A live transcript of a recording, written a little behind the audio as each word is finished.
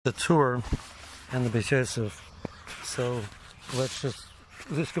The tour and the Beis Yosef. So let's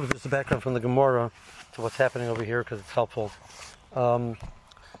give this a background from the Gemara to what's happening over here because it's helpful. So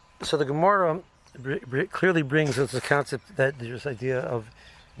the Gemara clearly brings us the concept that there's this idea of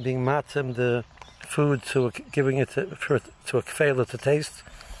being matim the food to giving it to a kfeila to taste,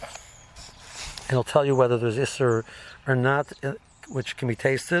 and it'll tell you whether there's isser or not, which can be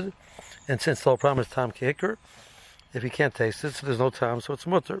tasted. And since the whole problem is tam ki'ikr, if you can't taste it, so there's no time, so it's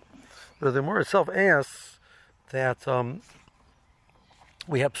mutter. But the Gemara itself asks that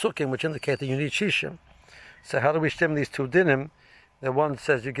we have psukim which indicate that you need shishim. So how do we stem these two dinim? The one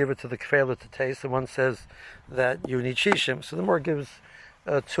says you give it to the kfeila to taste, the one says that you need shishim. So the Gemara gives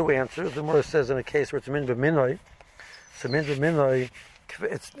two answers. The Gemara says in a case where it's min b'minoi, so min b'minoi,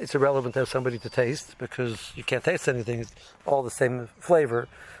 it's irrelevant to have somebody to taste because you can't taste anything, it's all the same flavor.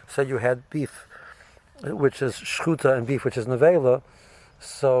 So you had beef, which is shchuta, and beef, which is nevela,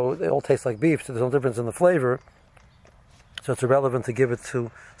 so they all taste like beef, so there's no difference in the flavor, so it's irrelevant to give it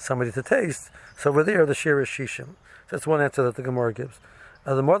to somebody to taste. So over there, the shir is shishim. So that's one answer that the Gemara gives.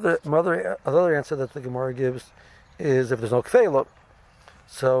 Another answer that the Gemara gives is if there's no kfeila,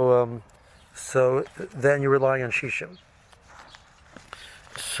 so then you rely on shishim.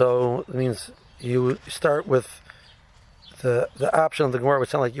 So it means you start with the option of the Gemara would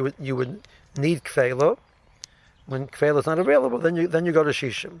sound like you would need kfeila. When kfeila is not available, then you go to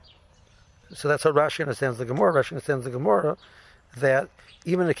shishim. So that's how Rashi understands the Gemara. Rashi understands the Gemara that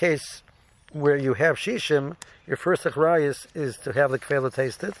even in a case where you have shishim, your first achrayus is to have the kfeila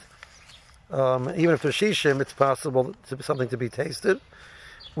tasted. Even if there's shishim, it's possible to something to be tasted.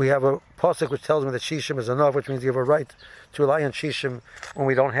 We have a pasuk which tells me that shishim is enough, which means you have a right to rely on shishim when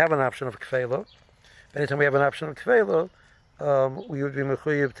we don't have an option of kfeila. Anytime we have an option of kfeila, we would be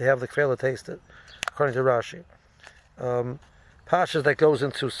mechuyev to have the kfeila tasted, according to Rashi. Pashas that goes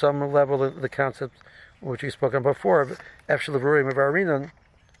into some level of the concept which we spoke on before, Efshel Levurim of Arinan.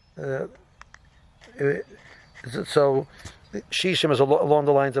 So shishim is along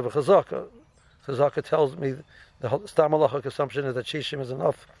the lines of a chazaka. Chazaka tells me the stam halachic assumption is that shishim is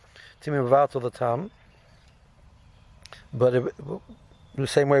enough to be mevatel the tam. But the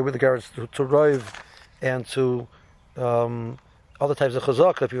same way with regards to roiv and to other types of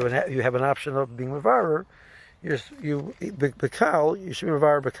chazaka, if you have an option of being mevarer, you should be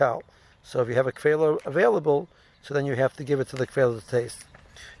mevarer bekal. So if you have a kfeila available, so then you have to give it to the kfeila to taste.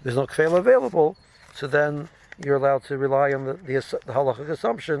 If there's no kfeila available, so then you're allowed to rely on the halachic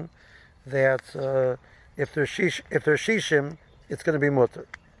assumption that if there's shishim, it's going to be mutter.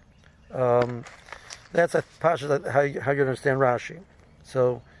 That's a pasha how you understand Rashi.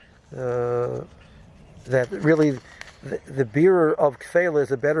 So that really the beer of kfeila is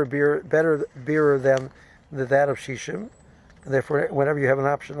a better beer than that of shishim, and therefore whenever you have an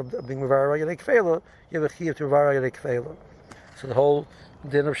option of being mevarer yadei kfeila, you have a chiyuv to mevarer yadei kfeila. So the whole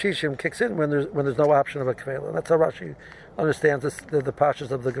din of shishim kicks in when there's no option of a kfeila, and that's how Rashi understands the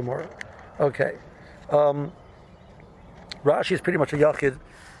pashas of the Gemara. Okay, Rashi is pretty much a yachid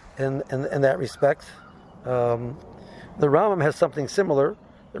in that respect. The Rambam has something similar.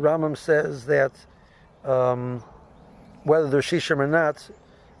 The Rambam says that whether there's shishim or not,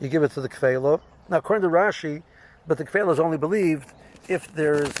 you give it to the kfeila. Now, according to Rashi, but the kfeila is only believed if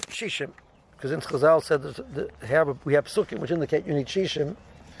there's shishim, because in Chazal said we have psukim which indicate you need shishim.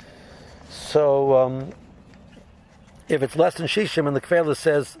 So if it's less than shishim and the kfeila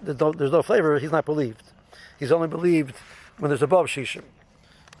says there's no flavor, he's not believed. He's only believed when there's above shishim.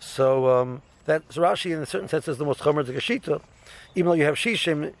 So Rashi, in a certain sense, is the most chomer de geshita. Even though you have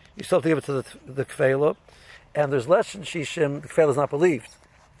shishim, you still have to give it to the kfeila, and there's less than shishim, the kfeila is not believed.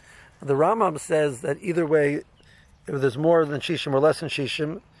 The Rambam says that either way, if there's more than shishim or less than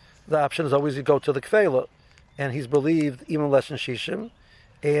shishim, the option is always you go to the kfeila, and he's believed even less than shishim,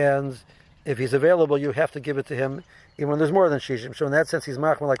 and if he's available, you have to give it to him even when there's more than shishim. So in that sense, he's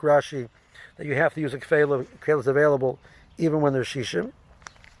machmir like Rashi, that you have to use a kfeila. Kfeila is available even when there's shishim.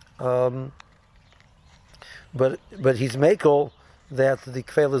 But he's mekel that the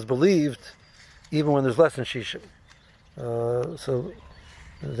kfeila is believed even when there's less than shishim. So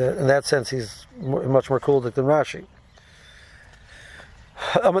in that sense, he's much more kooldik than Rashi.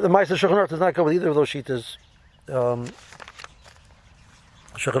 The Ma'aser Shulchan Aruch does not go with either of those shitas. Shulchan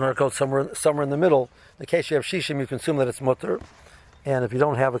Aruch goes somewhere in the middle. In the case you have shishim, you can assume that it's mutter, and if you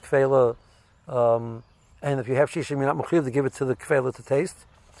don't have a kfeila, and if you have shishim, you're not mechuyev to give it to the kfeila to taste.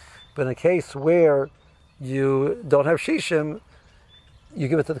 But in a case where you don't have shishim, you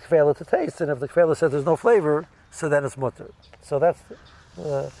give it to the kfeila to taste, and if the kfeila says there's no flavor, so then it's mutter. So that's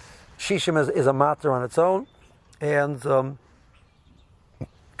shishim is a matter on its own, and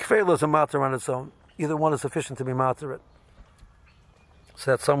kfeila is a matter on its own. Either one is sufficient to be matter it.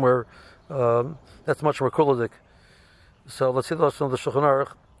 So that's somewhere, that's much more kuladik. So let's see the lesson of the Shulchan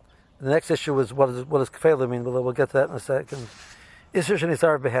Aruch. The next issue is what does kfeila mean? We'll get to that in a second. Isur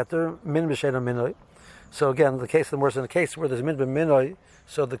shenisar beheter min b'sheina minoi. So again, the case of the worse in the case where there's min b'minoi,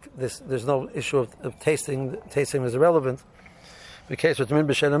 so there's no issue of tasting. Tasting is irrelevant. The case with min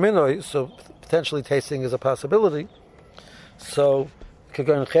b'sheina minoi, so potentially tasting is a possibility. So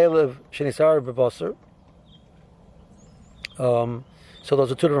kagon chaylev shenisar b'basar. So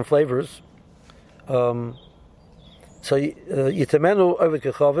those are two different flavors. So yitamenu ovid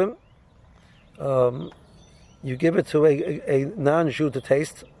kechavim. You give it to a non-Jew to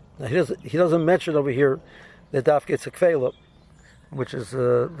taste. Now he doesn't mention over here that daf gets a kfeila, which is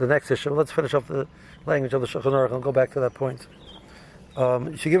the next issue. Let's finish off the language of the Shulchan Aruch and go back to that point.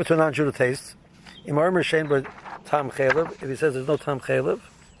 You should give it to a non-Jew to taste. If he says there's no tam chaylev,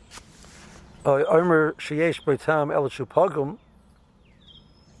 omer sheyesh by tam elashu pagum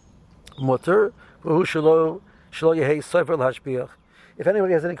mutter v'hu shelo yehei sofer l'hashbiach. If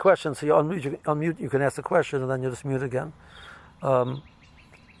anybody has any questions, so you unmute, you can ask the question, and then you just mute again. So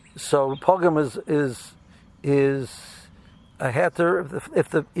pogum is a heter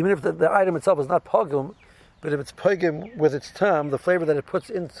even if the item itself is not pogum, but if it's pogum with its tam, the flavor that it puts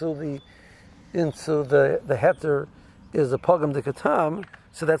into the heter is a pogum de katam,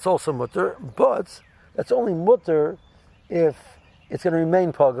 so that's also mutter. But that's only mutter if it's going to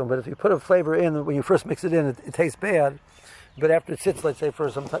remain pogum. But if you put a flavor in when you first mix it in, it tastes bad. But after it sits, let's say for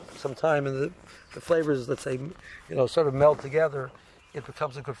some time, and the flavors, let's say, sort of meld together, it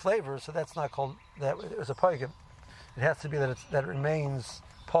becomes a good flavor. So that's not called that. It's a pogum. It has to be that it remains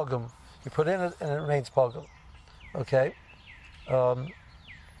pogum. You put in it and it remains pogum. Okay. So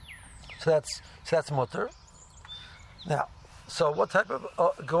that's mutter. Now, so what type of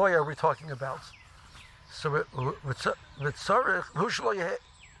goy are we talking about? So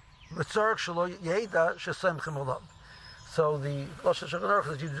So the Rosh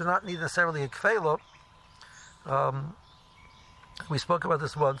Hashanah is you do not need necessarily a kfeila. We spoke about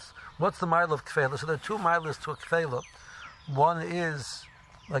this once. What's the mile of kfeila? So there are two miles to a kfeila. One is,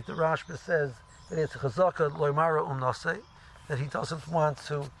 like the Rashba says, that it's a chazaka loymara umnase, that he doesn't want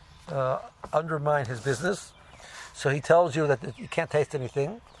to undermine his business. So he tells you that you can't taste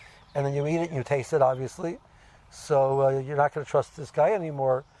anything, and then you eat it and you taste it, obviously. So you're not going to trust this guy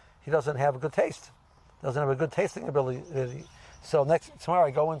anymore. He doesn't have a good taste. Doesn't have a good tasting ability. So tomorrow I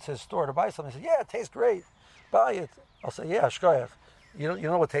go into his store to buy something. He says, "Yeah, it tastes great. Buy it." I'll say, "Yeah, shkoyach. You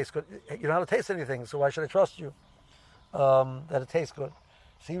know what tastes good. You don't know how to taste anything. So why should I trust you that it tastes good?"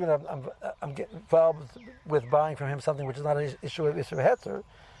 So even I'm getting involved with buying from him something which is not an issue of Isser Heter,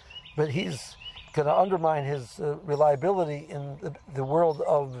 but he's going to undermine his reliability in the world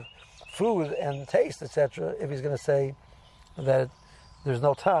of food and taste, etc. If he's going to say that there's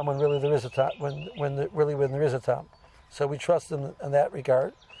no time when really there is a time, when there is a time. So we trust him in that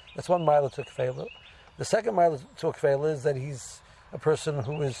regard. That's one mile to kfeila. The second mile to kfeila is that he's a person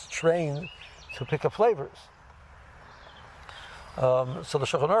who is trained to pick up flavors. So the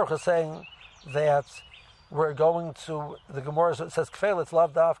Shulchan Aruch is saying that we're going to the Gemara. It says kfeila. It's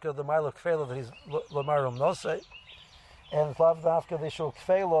lav dafka the mile of kfeila that he's lamarum nosei, and it's lav dafka the shul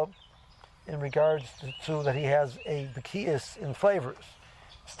kfeila in regards to that he has a bekias in flavors.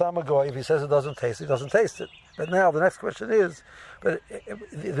 Stamagoy, if he says it doesn't taste, he doesn't taste it. But now the next question is, but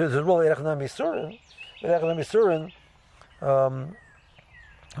there's a rule Erechna Misurin. Erechna Misurin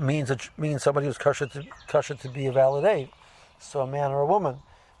means somebody who's kosher to be a valid aid. So a man or a woman.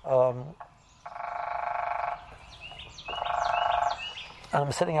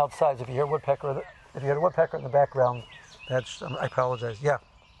 I'm sitting outside. So if you hear a woodpecker in the background, that's I apologize. Yeah.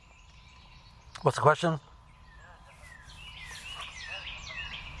 What's the question?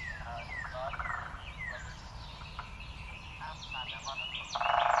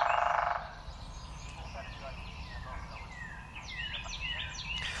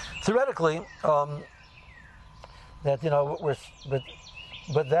 Theoretically, that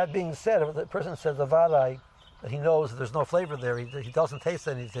but that being said, if the person says avadai, that he knows that there's no flavor there, he doesn't taste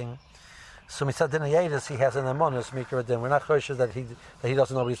anything. So mitzadinayedis, he has an emunus mikra din. We're not kosher that he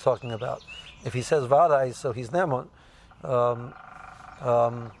doesn't know what he's talking about. If he says vadai, so he's nemun.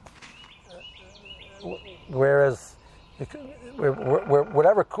 Whereas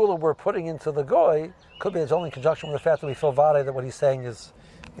whatever kula we're putting into the goy could be it's only in conjunction with the fact that we feel vadai that what he's saying is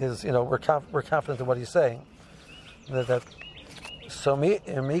we're confident in what he's saying. So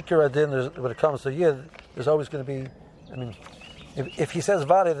mikra din, when it comes to yid, there's always going to be. I mean, if he says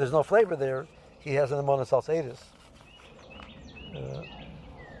vadai, there's no flavor there. He has an emunus al seidus.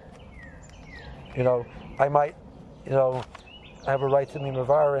 I might, I have a right to be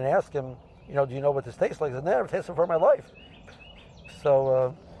Mavar and ask him, do you know what this tastes like? He said, never tasted it for my life.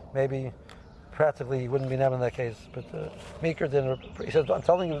 So maybe practically he wouldn't be nem in that case. But Meeker didn't. He says, I'm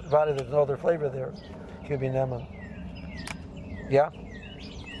telling you about it, there's no other flavor there. He would be nem. Yeah?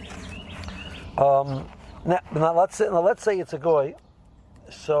 Now let's say it's a goy.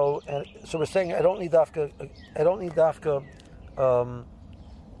 So we're saying I don't need dafka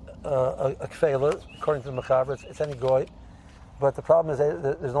a kfela according to the mechaber. It's any goy, but the problem is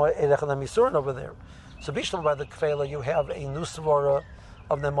that there's no erech and misurin over there. So bishlam by the kfela you have a new svara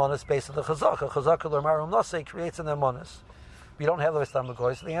of nemonis based on the chazaka. Chazaka l'marum nase creates a nemonis. We don't have the vestam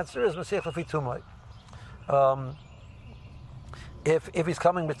goy. So the answer is masech lefi tumai. If he's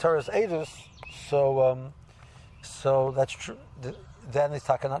coming with Torah's edus, so that's true. Then he's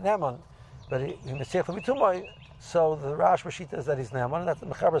talking not neman, but he masech lefi tumai. So the Rash Shita is that he's neman, and that the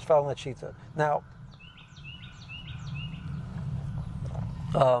mechaber is following that shita. Now,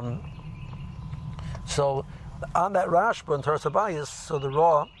 so on that Rashba in Toras Abayis, so the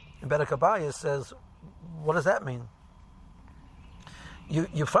Raw in Bedek Abayis says, what does that mean?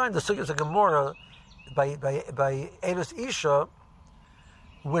 You find the Sugyas of Gemara by Eidus Isha,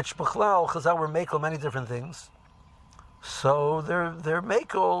 which Bechlal Chazal were makel many different things. So they're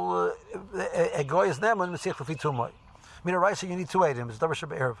makel a goy is neman mesich lefi tumai. Mina Raisa you need two items. Davar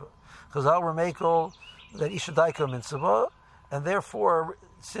sheba erva. Chazal were makel that Isha daika mitzvah, and therefore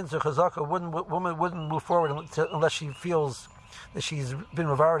since the chazaka woman wouldn't move forward unless she feels that she's been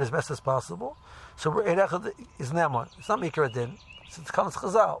revared as best as possible. So erech is neman. It's not mikra din. It's comes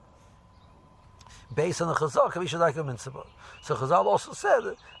chazal. Based on the chazaka of Isha daika mitzvah. So chazal also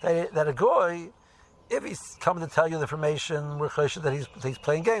said that a goy, if he's coming to tell you the information, we're choshen that he's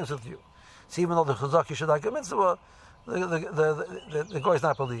playing games with you. So even though the chazak you should like a mitzvah, the goy is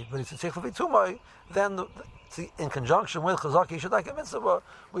not believed. But he said tzich lefi tumai, then in conjunction with chazak you should like a mitzvah,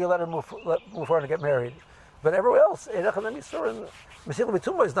 we let her move forward and get married. But everywhere else, erech and misurin, tzich lefi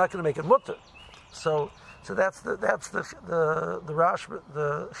tumai is not going to make it mutter. So that's the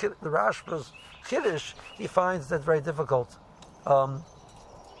Rashba's chiddush. He finds that very difficult. So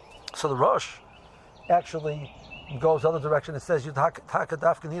the Rosh actually goes the other direction. It says you taka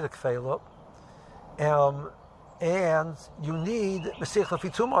dafka need a kfela, and you need mesich lefi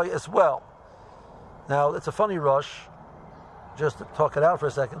tumai as well. Now it's a funny rush. Just to talk it out for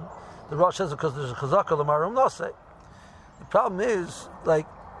a second, the rush says because there's a chazaka l'marum nase. The problem is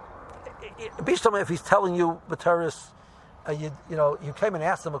if he's telling you b'teris, you came and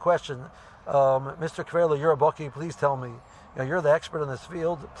asked him a question, Mr. Kavela, you're a bucky. Please tell me. You're the expert in this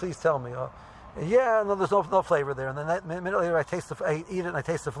field. Please tell me. Yeah, no, there's no flavor there. And then that minute later, I eat it and I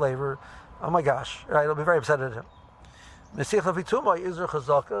taste the flavor. Oh my gosh! Right, I'll be very upset at him. Mesich lefi tumai is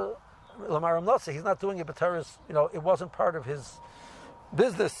chazaka l'maram nase. He's not doing it, but it wasn't part of his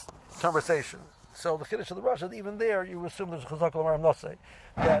business conversation. So the chiddush of the Rosh, even there, you assume there's chazaka l'maram nase.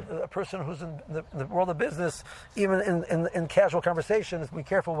 That a person who's in the world of business, even in casual conversations, be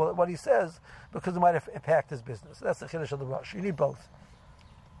careful with what he says because it might impact his business. That's the chiddush of the Rosh. You need both.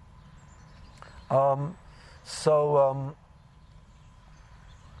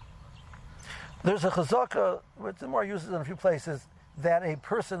 There's a chazaka, which the more uses in a few places, that a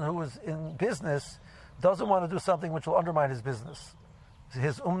person who is in business doesn't want to do something which will undermine his business.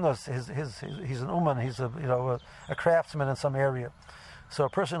 His umnas, he's an uman, he's a craftsman in some area. So a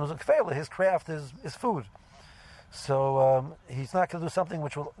person who's a kfela, his craft is food. So he's not going to do something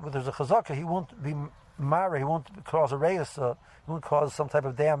which will, there's a chazaka, he won't be mara, he won't cause a reis, he won't cause some type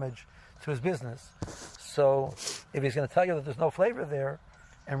of damage to his business. So if he's going to tell you that there's no flavor there,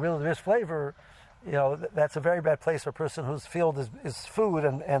 and really there is flavor, that's a very bad place for a person whose field is food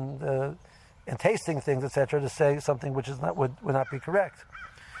and tasting things, etc., to say something which would not be correct.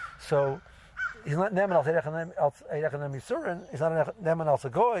 So he's not neman al eirech and misurin. He's not neman al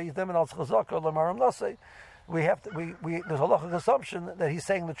sagoy. He's neman al chazaka l'maram nase. There's a logical assumption that he's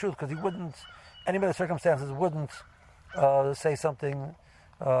saying the truth because he wouldn't, any other circumstances wouldn't say something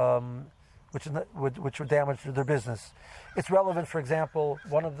which would damage their business. It's relevant, for example,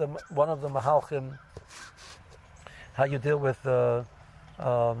 one of the mahalchim, how you deal with some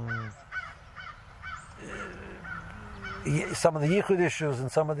of the yichud issues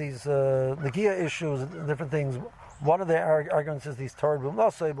and some of these negia issues and different things. One of the arguments is these Torah will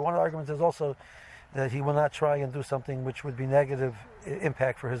not say, but one of the arguments is also that he will not try and do something which would be negative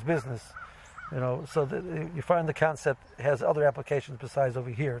impact for his business. So you find the concept has other applications besides over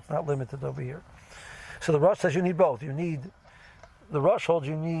here. It's not limited over here. So the Rosh says you need both. The Rosh holds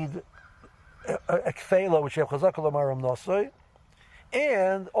you need a kfela, which you have chazaka l'maram nosoi,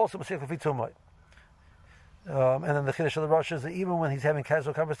 and also mesich lefi tumai. And then the Chiddush of the Rosh is that even when he's having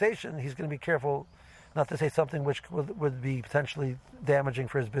casual conversation, he's going to be careful not to say something which would be potentially damaging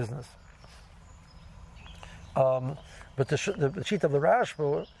for his business. But the sheet of the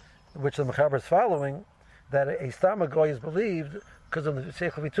Rashba, which the Mechaber is following, that a Stam Goy is believed because of the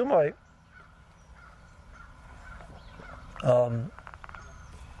Seichel V'Tumai.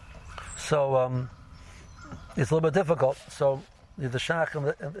 So it's a little bit difficult. So the Shach and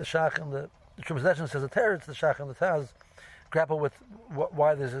the Trumas says the Teretz, the Shach and the Taz grapple with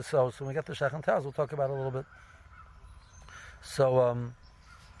why this is so. So when we get to Shach and Taz, we'll talk about it a little bit. So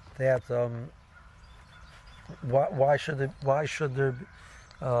why should there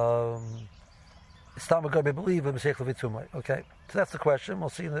Stam Goy be believed in Seichel V'Tumai? Okay, so that's the question. We'll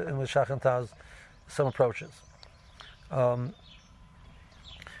see in the Shach and Taz some approaches. Fine,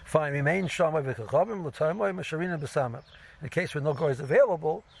 remain Shamay v'Chachavim l'Taimay Mesharina b'Samach. In a case where no goy is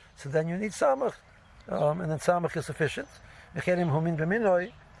available, so then you need Samach, and then Samach is sufficient. Mecherim humin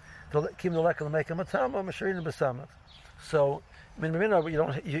b'Minoi, kim l'Lekel make a matama Mesharina b'Samach. So min b'Minoi,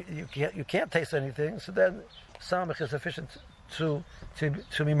 you can't taste anything, so then Samach is sufficient to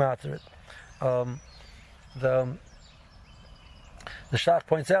be matter it. The Shach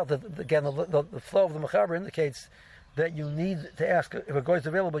points out that again the flow of the Mechaber indicates that you need to ask if a goy is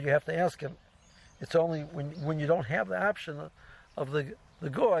available. You have to ask him. It's only when you don't have the option of the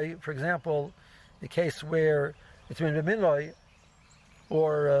goy. For example, the case where it's min b'Minoi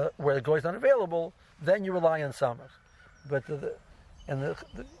or where the goy is not available, then you rely on Samach. But the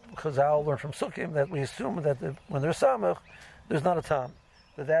Chazal learn from Sukkim that we assume that when there's Samach, there's not a tam.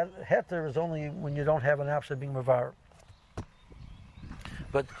 But that heter is only when you don't have an option of being mavar.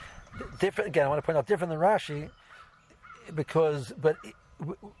 But different again, I want to point out different than Rashi, but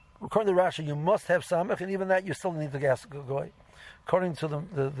according to Rashi, you must have Samach, and even that you still need to ask a goy. According to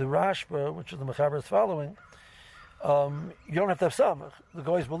the Rashba, which is the Mechaber is following, you don't have to have Samach. The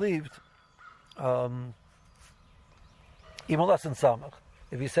goy is believed even less than Samach.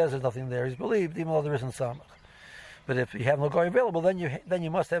 If he says there's nothing there, he's believed even though there isn't Samach. But if you have no goy available, then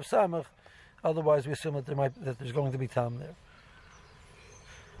you must have Samach. Otherwise, we assume that there's going to be tam there.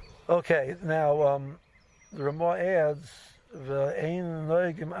 Okay, now the Ramah adds that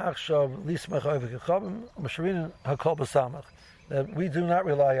we do not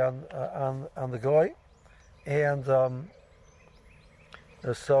rely on the goy, and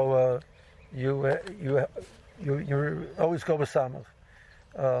so you always go with samach.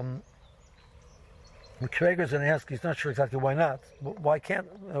 Kreger's going to ask. He's not sure exactly why not. Why can't?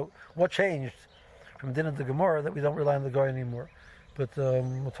 What changed from Din to Gemara that we don't rely on the goy anymore? But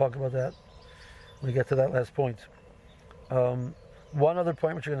we'll talk about that when we get to that last point. One other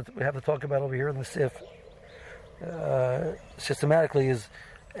point which we have to talk about over here in the Sif systematically is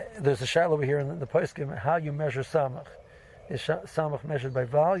there's a shadow over here in the poskim how you measure samach. Is samach measured by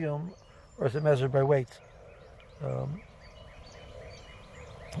volume or is it measured by weight?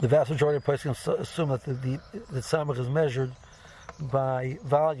 The vast majority of poskim assume that the samach is measured by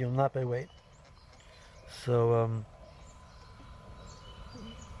volume, not by weight. So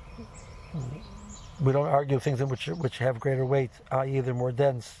we don't argue things in which have greater weight, i.e. they're more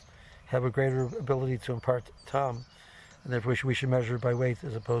dense, have a greater ability to impart tam, and therefore we should measure by weight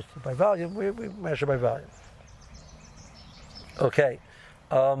as opposed to by volume. We measure by volume. Okay.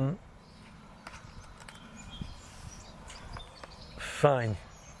 Fine.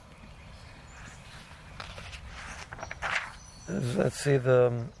 Let's see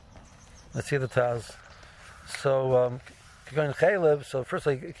the Taz. So going chaylev. So first,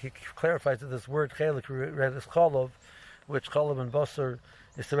 he clarifies that this word chaylev we read as cholov, which cholov and basar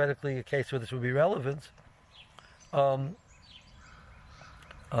is theoretically a case where this would be relevant.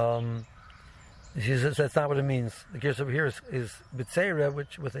 He says that's not what it means. The gears over here is bitzeira,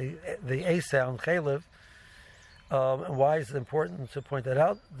 which with the a sound chaylev. And why is it important to point that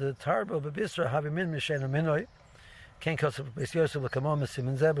out? The tarba b'bisra havimin mishen aminoi ken kosav b'is yosef l'kamam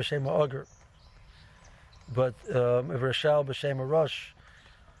simin zeh b'shem ha'ager. But if Rashal b'shem Rosh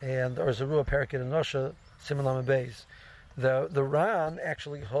and or Zerua Periket and Nosha Simulam Beis, the Ran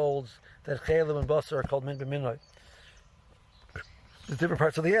actually holds that Chaylev and Basar are called Min b'Minoi. The different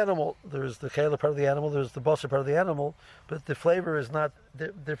parts of the animal. There's the Chaylev part of the animal. There's the Basar part of the animal. But the flavor is not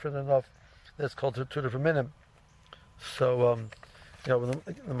different enough. That's called two different minim. So when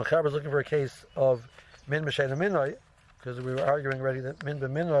the Mechaber is looking for a case of Min b'Shem Minoi, because we were arguing already that Min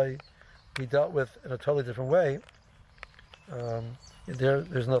b'Minoi be dealt with in a totally different way.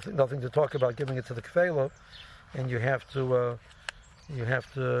 There's nothing to talk about giving it to the kefela, and you have to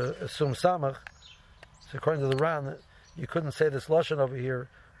assume samach. So according to the Ran, you couldn't say this lashon over here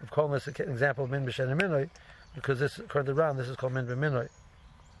of calling this an example of min b'shen minoi, because this, according to Ran, this is called min b'minoi.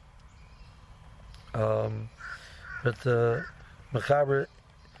 But Mechaber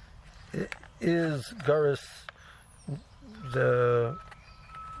is Garis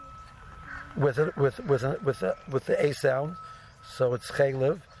with the a sound, so it's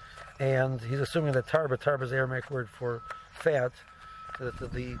chaylev, and he's assuming that tarba is the Aramaic word for fat, that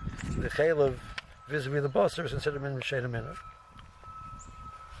the chaylev vis-a-vis the basar is considered min b'shen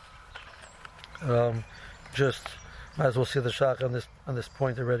minoi. Just might as well see the shach on this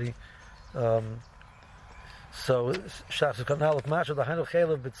point already. So shach is called nalef masha the hanu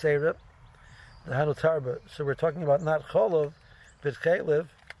chaylev b'tzeira, the hanu tarba. So we're talking about not cholov but chaylev,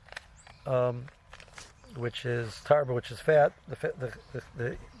 which is tarba, which is fat,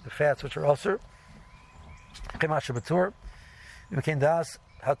 the fats which are also chemasha b'tur. We became das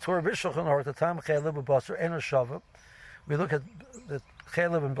hatur b'shulchan aruch the time chaylev b'basar eno shava. We look at the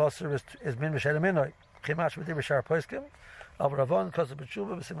chaylev and basar is min b'shen minoi. Chemasha b'tir b'shar poiskim. Al Ravon kosav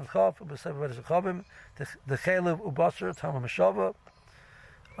b'tshuva b'siman chaf b'sefer v'edus chavim the chaylev ubasar tama meshava.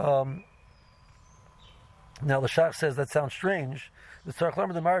 Now the shach says that sounds strange. The tzarich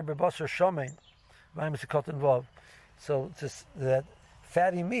lamer the marib b'basar shomein v'ayim misikot involved. So just that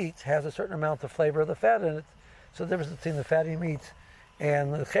fatty meat has a certain amount of flavor of the fat in it. So the difference between the fatty meat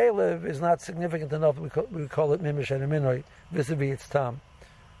and the chaylev is not significant enough that we call it min b'shen minoi vis-a-vis its tam.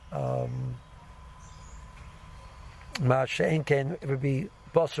 Ma she'en ken, it would be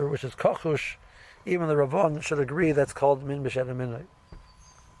basar, which is kachush. Even the Ravon should agree that's called min b'shen minoi.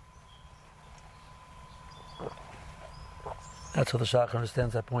 That's how the shach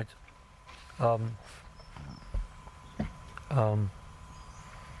understands that point.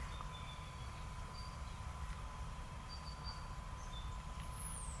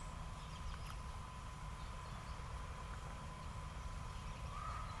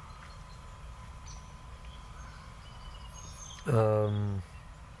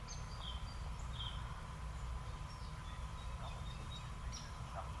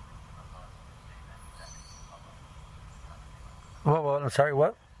 I'm sorry,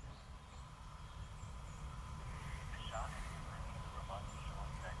 what?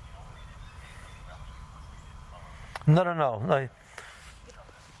 No.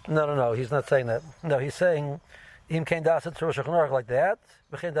 He's not saying that. No, he's saying Im kein das to Shulchan Aruch like that.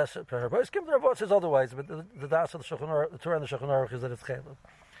 Bechin das to Rabbi. Skim the Rabbi says otherwise, but the das of the Shulchan Aruch, the Torah and the Shulchan Aruch is that it's chaylev.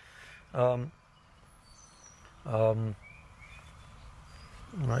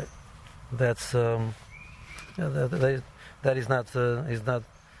 Right. That's that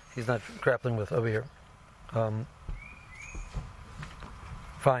he's not grappling with over here.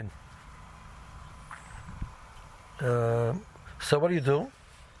 Fine. So what do you do?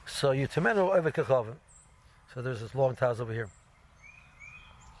 So you temenu over kachavim. So there's this long taz over here.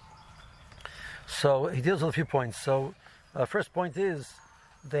 So he deals with a few points. So first point is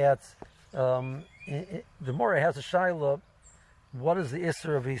that the Mora has a shaila. What is the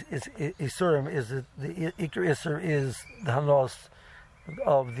isser of isurim? Is it the ikar isser is the hanos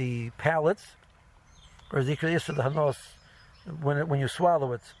of the palates, or is the ikar isser the hanos when you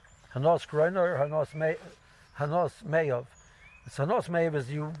swallow it? Hanos groiner or hanos meyav. So hanos meyav is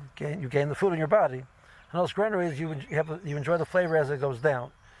you gain the food in your body. Hanos groiner is you enjoy the flavor as it goes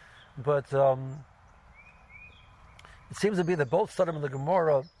down. But it seems to be that both Sodom and the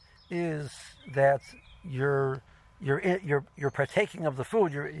Gemara is that you're partaking of the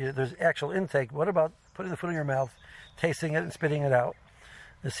food. There's actual intake. What about putting the food in your mouth, tasting it, and spitting it out?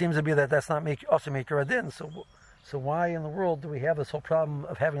 It seems to be that's not also maker adin. So why in the world do we have this whole problem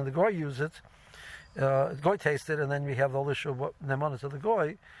of having the goy use it, goy taste it, and then we have the whole issue of what nemanis of the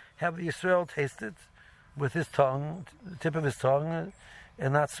goy, have the Yisrael taste it with his tongue, the tip of his tongue,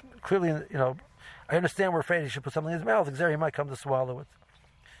 and that's clearly, I understand we're afraid he should put something in his mouth because there he might come to swallow it.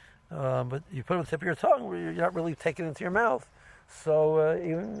 But you put it on the tip of your tongue, where you're not really taking it into your mouth. So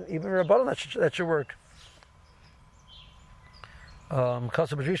even Rabbanan, that should work.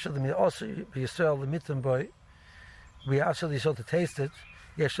 Because of B'drisha, also Yisrael the mitzvah boy, we ask the Yisrael to taste it.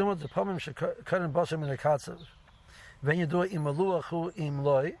 Yeshumot the pomim should cut in basar min katzav. When you do it im maluachu im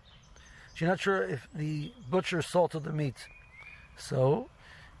loy, you're not sure if the butcher salted the meat. So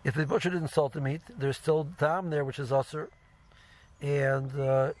if the butcher didn't salt the meat, there's still dam there, which is usher. And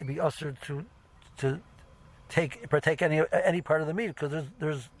it'd be usher to partake any part of the meat because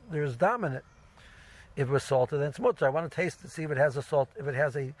there's dam in it. If it was salted, then it's mutter. I want to taste to see if it has a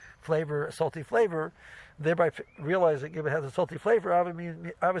salty flavor. Thereby realizing if it has a salty flavor,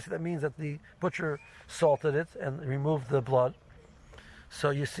 obviously that means that the butcher salted it and removed the blood. So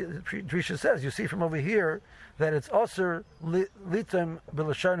you see, Drisha says, you see from over here that it's also litem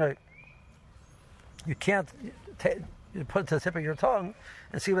b'lashonai. You can't you put it to the tip of your tongue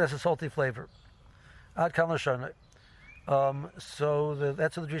and see if it has a salty flavor. Ad kan lashonai. So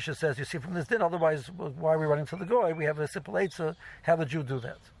that's what the Drisha says. You see from this din. Otherwise, why are we running to the goy? We have a simple eitzah. Have the Jew do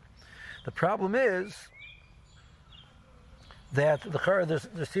that. The problem is that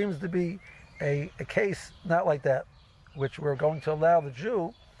there seems to be a case not like that, which we're going to allow the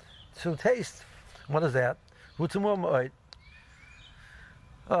Jew to taste. What is that? The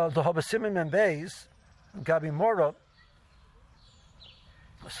Habasimim and Beis, Gabi Mora.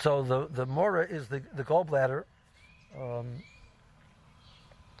 So the Mora is the gallbladder,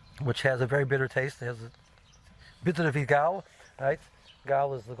 which has a very bitter taste. It has a bitter of gal, right?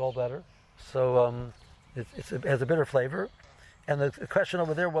 Gal is the gallbladder. So it has a bitter flavor. And the question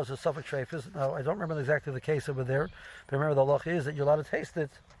over there was a suffix treifus. Now, I don't remember exactly the case over there, but remember the halacha is that you're allowed to taste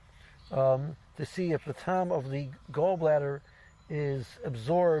it to see if the tom of the gallbladder is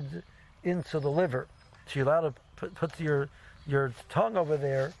absorbed into the liver. So you're allowed to put your tongue over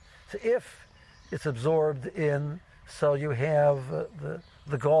there. So if it's absorbed in, so you have the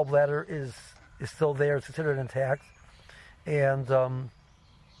gallbladder is still there, it's considered intact, and the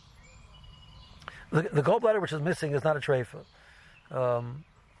gallbladder which is missing is not a treifa.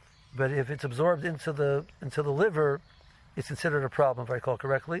 But if it's absorbed into the liver, it's considered a problem, if I recall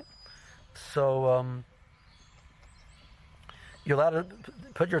correctly. So you're allowed to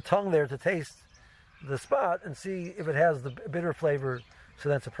put your tongue there to taste the spot and see if it has the bitter flavor. So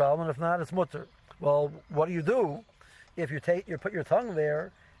that's a problem. And if not, it's mutter. Well, what do you do if you put your tongue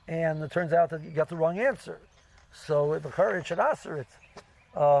there and it turns out that you got the wrong answer? So the courage should answer it.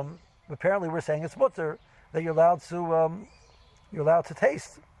 Apparently, we're saying it's mutter, that you're allowed to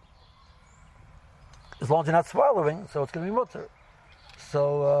taste, as long as you're not swallowing. So it's going to be mutter.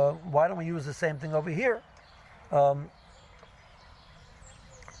 So why don't we use the same thing over here?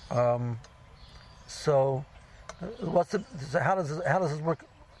 So how does this work?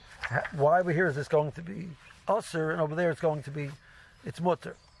 Why over here is this going to be usher, and over there it's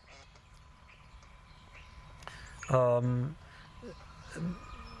mutter?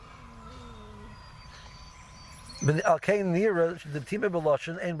 But al-kain nira the tima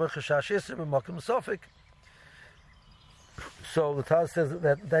b'loshen ein b'chashash yisr b'makom sofik. So the Taz says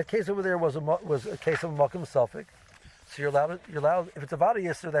that case over there was a case of a makom sofik. So you're allowed if it's a vada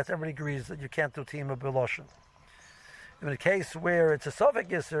yisr, that's everybody agrees that you can't do tima b'loshen. In a case where it's a sofik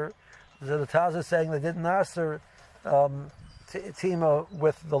yisr, the Taz is saying they didn't answer tima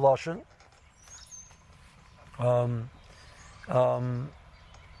with the loshen.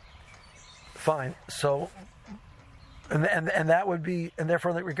 Fine. So. And that would be, and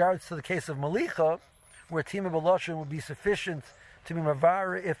therefore, in regards to the case of malicha, where tima b'loshen would be sufficient to be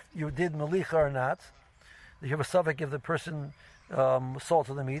mavar if you did malicha or not. You have a suffix if the person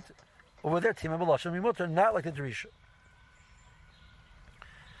salted the meat. Over there, tima b'loshen would be mutter, not like the drisha.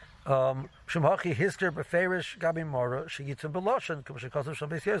 Shemhachi hisker beferish gabi mora shegitzim b'loshen kumshekasav shal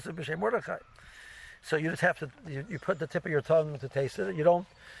beis Yosef b'shem Mordechai. So you just have to you put the tip of your tongue to taste it. You don't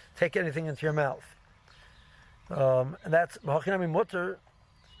take anything into your mouth. And that's B'hachinami mutter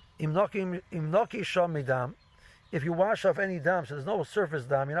imnoki sham midam. If you wash off any dam, so there's no surface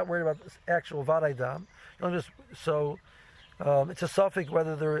dam, you're not worried about this actual vaday dam. You don't it's a suffix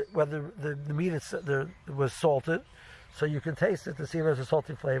whether the meat was salted, so you can taste it to see if there's a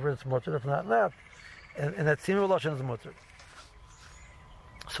salty flavor. It's mutter. If not, not. And that tima b'loshen is mutter.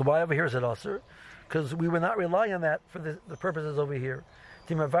 So why over here is it aser? Because we were not relying on that for the purposes over here.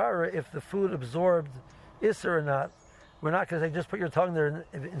 Timavara, if the food absorbed Isser or not, we're not going to say just put your tongue there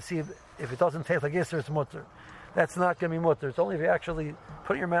and see if it doesn't taste like Isser, it's mutter. That's not going to be mutter. It's only if you actually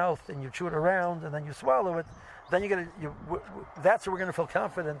put it in your mouth and you chew it around and then you swallow it, then that's where we're going to feel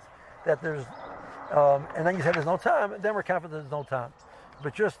confident that there's, and then you say there's no time, then we're confident there's no time.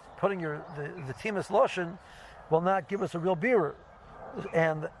 But just putting the timas loshen will not give us a real beer,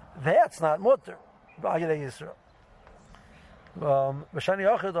 and that's not mutter. B'ayidei Yisrael. B'shani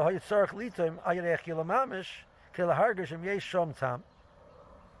ochad ahoy tzarich litim ayidei achila mamish kila hargish im yesh shom tam.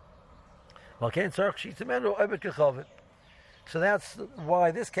 Well, can't tzarich shitamenu oibet kechavit. So that's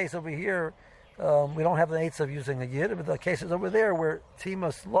why this case over here, we don't have the eights of using a yid, but the cases over there where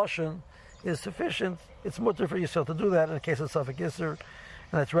timas loshen is sufficient, it's mutter for yourself to do that in the case of Safek Yisr, and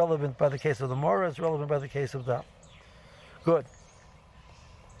that's relevant by the case of the Mora, it's relevant by the case of Dam. Good.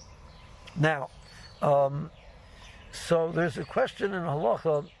 Now, so there's a question in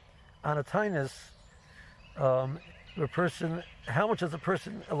halacha on a tainus, the person, how much is a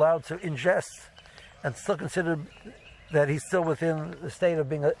person allowed to ingest and still consider that he's still within the state of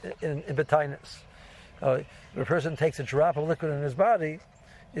being in betinus. If a person takes a drop of liquid in his body,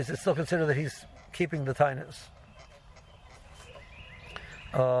 is it still considered that he's keeping the tinus?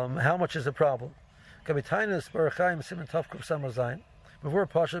 How much is the problem? Kabitinus barachaim siman tavkuf samazayin. Before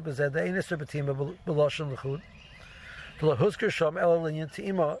pasha bezed the einisr betima beloshen lechud. The lahuzker sham elalinian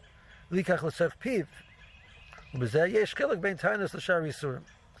teima likach l'sech piv. Bezed yesh kilik bein tinus l'shar yisurim.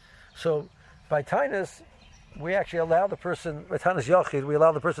 So by tinus, we actually allow the person, by tinus yachid, we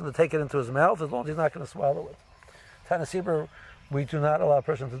allow the person to take it into his mouth as long as he's not going to swallow it. Tinus Hebrew, we do not allow a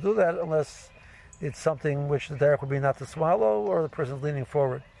person to do that unless it's something which the derech would be not to swallow or the person's leaning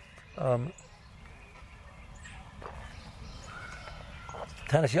forward. Tinus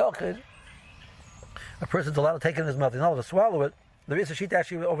yachid, a person's allowed to take it in his mouth. He's not allowed to swallow it. There is a sheet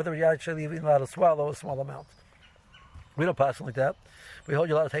actually over there, you're actually even allowed to swallow a small amount. We don't pass like that. We hold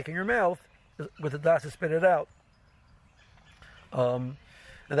you allowed to take in your mouth with the das to spit it out. And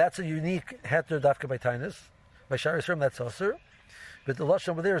that's a unique heter dafka by tinus. By shari yisurim, that's aser. But the lashon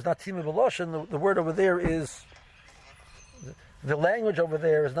over there is not tima b'lashon. The word over there is, the language over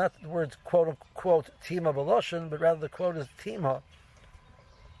there is not the word quote unquote tima b'lashon, but rather the quote is tima.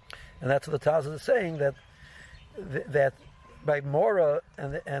 And that's what the Taz is saying, that by Mora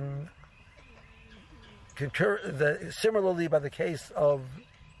and similarly by the case of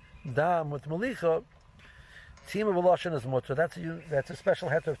Dam with Malicha, Tima B'loshen is mutter. That's a special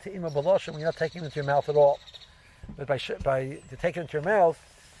heter of Tima B'loshen. You're not taking it into your mouth at all. But by to take it into your mouth,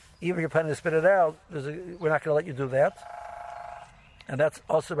 even if you're planning to spit it out, we're not going to let you do that. And that's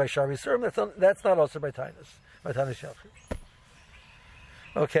also by Shari Yisurim. That's not also by Tinus Yachid.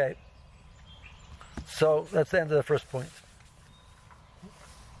 Okay. So that's the end of the first point.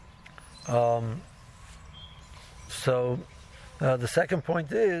 The second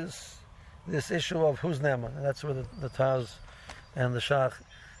point is this issue of who's Neman, and that's where the Taz and the Shach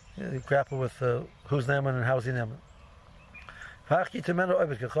grapple with who's Neman and how's he Neman.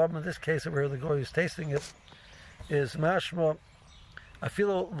 In this case, where the goy is tasting it, is mashma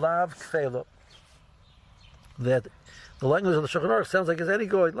afilo lav kfelo. That the language of the Shulchan Aruch sounds like as any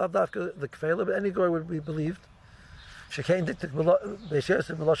goy, lav dafka the kfelo, but any goy would be believed. Shekein diktik b'sheres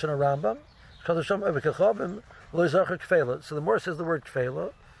b'loshen Rambam. So the Mor says the word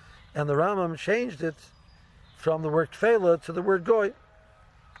kfela, and the Rambam changed it from the word kfela to the word goy.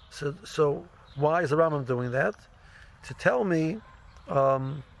 So why is the Rambam doing that? To tell me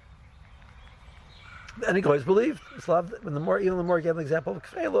any goy is believed. Even the more you give an example of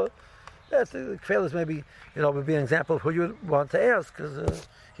kfela, that the kfela is maybe would be an example of who you would want to ask because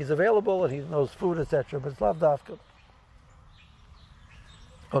he's available and he knows food, etc. But it's lav dafka.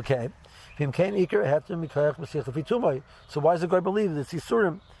 Okay. So why is the guy believed? It's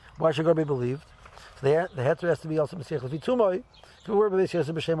Yisurim. Why should the guy be believed? So the heter has to be also Mesiach Levitumai. So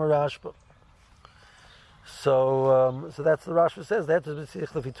that's the Rashba says the heter is Mesiach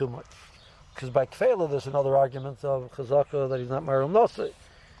Levitumai. Because by Kfela there's another argument of Chazaka that he's not Marum Nosei.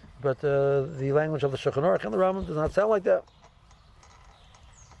 But the language of the Shulchan Aruch and the Rambam does not sound like that.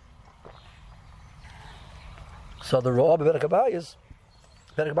 So the Ro'ah B'Berek Abayis,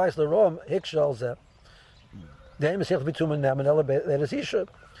 the Rom Hikshal Zeh. The name is Hich B'Tumen Namanela that is Isha.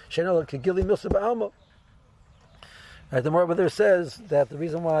 Shenel Kigili Milsa Ba'alma. The more over there says that the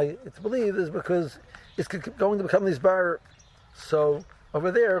reason why it's believed is because it's going to become this bar. So over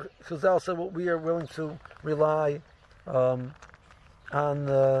there, Chazal said, well, we are willing to rely on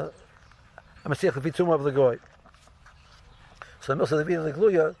a Mesiach Levitumah of the Goy. So Milsa Levina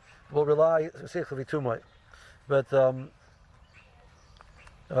Legluya will rely on Mesiach Levitumah. But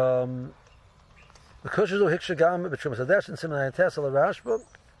because you do Hikshagam between Trumas and Simon Tesla Rashba,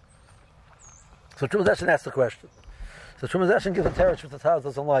 so Trumas asks the question. So Trumas gives a teretz which the Taz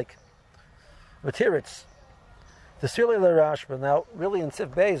doesn't like. But teretz, the Sirli Rashba. Now, really in Sif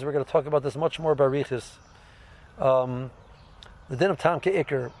Beis, we're going to talk about this much more barichis. The din of Tam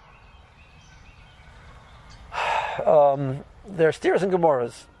Ke'ikr. There are steers and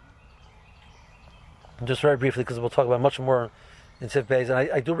Gemaras. Just very briefly, because we'll talk about much more in Sif Beis,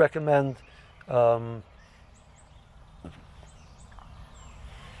 and I do recommend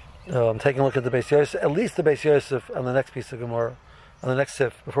taking a look at the Beis Yosef, at least the Beis Yosef on the next piece of Gemara, on the next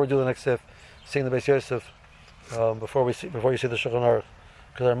Sif, before we do the next Sif, seeing the Beis Yosef before you see the Shulchan Aruch,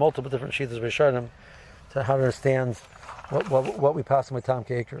 because there are multiple different sheets of Rishonim to how to understand what we pass with Tam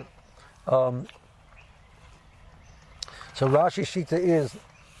Ke'ikr. So Rashi Shita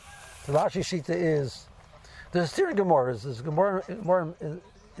is there's a series of Gemaras. There's a Gemara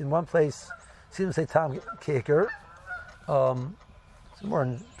in one place seems to say Tam Ke'ikr. It's more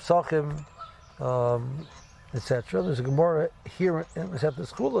in Psachim, etc. There's a Gemara here in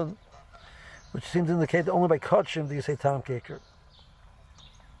Masechtas Chulin, which seems to indicate that only by Kachim do you say Tam Keker.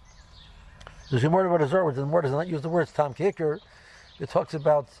 There's a Gemara about Azor, which the Gemara does not use the words Tam Keker. It talks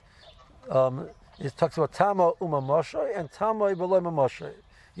about Tama Uma Moshe and Tama Below Mamoshe.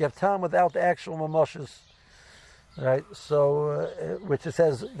 You have Tam without the actual Mamoshes, right? So, which it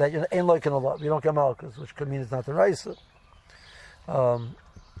says that you ain't like in a lot. You don't get Malchus, which could mean it's not the Raisa.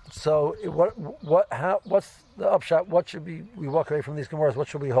 So, what's the upshot? What should we walk away from these Gemaras? What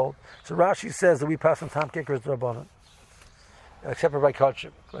should we hold? So Rashi says that we pass on Tam Keker as the Rabbanan, except for by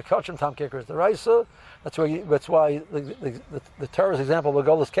Kachim. By Kachim, Tam Keker is the Raisa. That's why the Torah's example of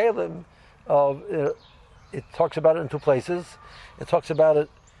Golas Kalim, it talks about it in two places. It talks about it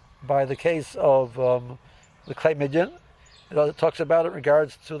by the case of the Klei Midyan. It talks about it in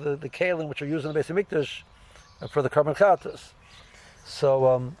regards to the Kalim which are used in the Beis Hamikdash for the Karban Chatas.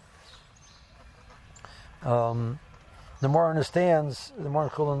 So the more understands, the more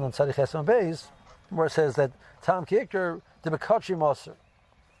Chulin on Tzaddik Chesam Beis, the more it says that Tam Keker the Mekachim Moser.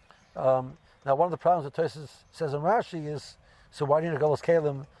 Now, one of the problems that Tosfos says in Rashi is, so why do you need a Golas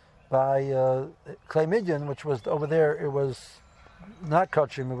Kalim by Klei Midyan, which was over there? It was not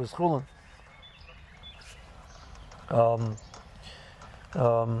Kachim, it was Chulin.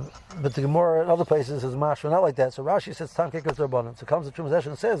 But the Gemara in other places is mashma not like that. So Rashi says Tam Keker is Rabbanan. So comes the Trumas Eshen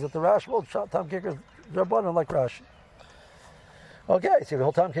and says that the Rashi will Tam Keker is Rabbanan like Rashi. Okay, so if the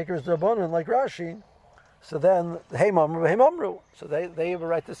whole Tam Keker is Rabbanan like Rashi, so then Heimamru. So they have a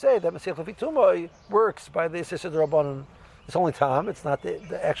right to say that Masech Levitumai works by the Sisad Rabbanan. It's only Tam, it's not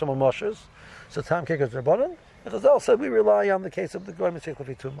the actual Mamoshes. So Tam Keker is Rabbanan. And Chazal said we rely on the case of the Goy Masech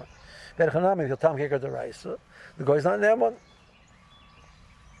Levitumai. Berchanami, if you Tam Keker Deraisa, the Goy is not in that one.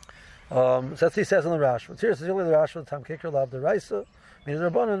 So that's what he says in the Rash. But here it says the Rash for the Tam Keker Lav Deraisa, meaning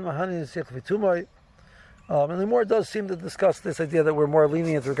Rabbanan, Mahani Masech Levitumai. And the more does seem to discuss this idea that we're more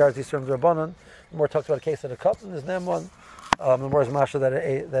lenient with regards to these terms of Rabbanan. The more talks about a case that a Katan is Nemon. The more is Masha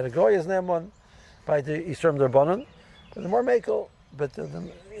that a Goy is Nemon by the Yisram Rabbanan. And the more Mekel, but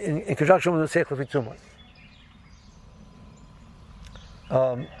in conjunction with the Seichel Fitumah.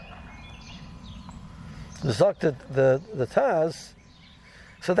 The Taz,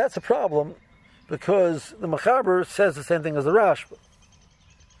 so that's a problem because the Mechaber says the same thing as the Rashba.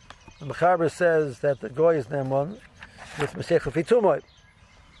 The Mechaber says that the Goy is Nemon with Masechel Fitumah.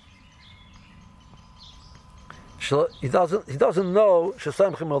 He doesn't know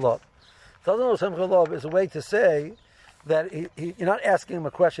Shesamchim Alav. Doesn't know Shesamchim Alav is a way to say that you're not asking him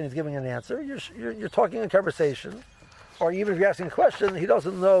a question; he's giving an answer. You're talking in conversation, or even if you're asking a question, he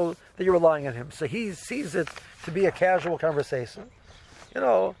doesn't know that you're relying on him. So he sees it to be a casual conversation. You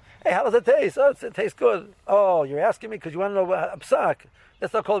know, hey, how does it taste? Oh, it tastes good. Oh, you're asking me because you want to know a psak.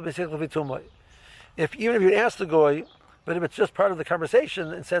 That's not called B'Seichel V'Tumai. Even if you ask the Goy, but if it's just part of the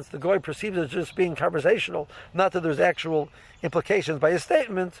conversation, and since the Goy perceives it as just being conversational, not that there's actual implications by his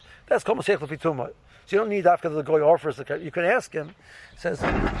statement, that's called B'Seichel V'Tumai. So you don't need after the Goy offers you can ask him. He says,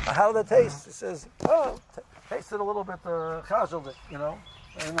 how did that taste? He says, tasted a little bit chazal, or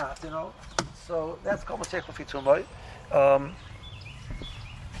not, So that's called B'Seichel V'Tumai.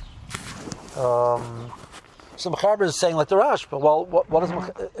 So Mechaber is saying like the Rashba. Well, what is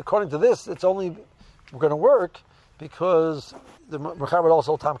according to this? It's only going to work because the Mechaber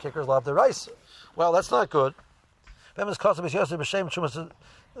also Tam Keker is Lav Deraisa. Well, that's not good. That the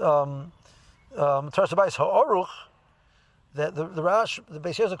Rash, the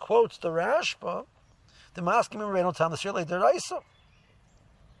Beis Yosef quotes the Rashba. The Maskim Reno Tam the Shirley Deraisa.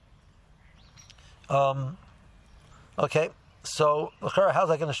 Okay, so how's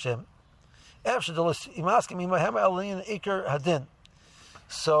that going to shem? So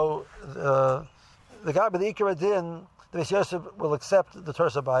the guy by the Ikar Adin, the Beis Yosef will accept the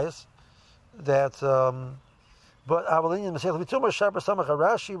Torah bias that, but Avalinian Masech V'Tumah Sharper Samach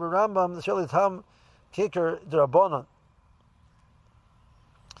Rashi Rambam the Shirley Tam Keker D'Rabbanan.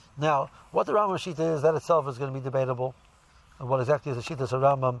 Now, what the Rambam Shita is, that itself is going to be debatable. And what exactly is the Shita of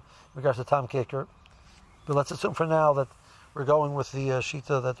Rambam in regards to Tam Keker? But let's assume for now that we're going with the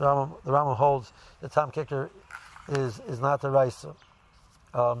Shita that the Rambam holds that Tam Keker is not the Raisa.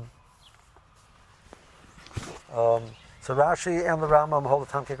 So Rashi and the Rambam hold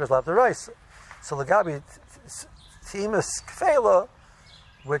the Tam Keker is not the Raisa. So the Gabi Timus Kfela,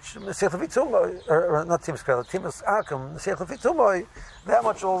 which Masech Levitumah, or not Timus Kfela, Timus Akum, Masech Levitumah, that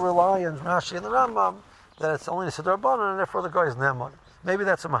much will rely on Rashi and the Rambam that it's only the Siddur Rabbanan and therefore the guy is Neman. Maybe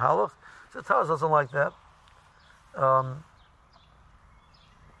that's a Mahalach. So Taz doesn't like that.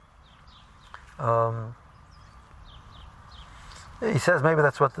 He says maybe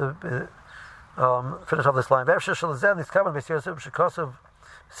that's what the finish off this line.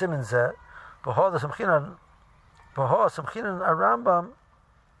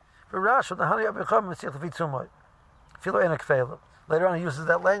 Later on, he uses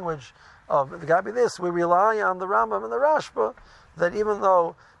that language of the Gabi this. We rely on the Rambam and the Rashba that even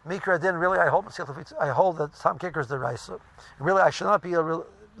though Mikra didn't really, I hold that Tam Kicker is the Raisa. Really, I should not be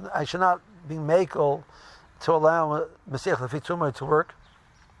makel to allow Mesiach Lefitzumah to work.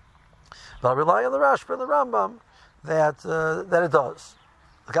 But I rely on the Rashba and the Rambam that it does.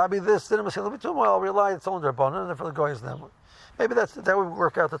 The Gabi this didn't Mesiach Lefitzumah. I'll rely it's only Rabbanan and for the Goyas them. Maybe that would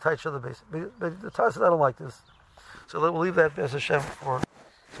work out the Taisha of the base. But the Taisha, I don't like this. So we'll leave that as Hashem for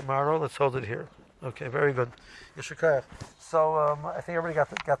tomorrow. Let's hold it here. Okay, very good. Yeshukayach. So I think everybody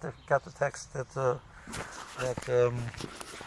got the text that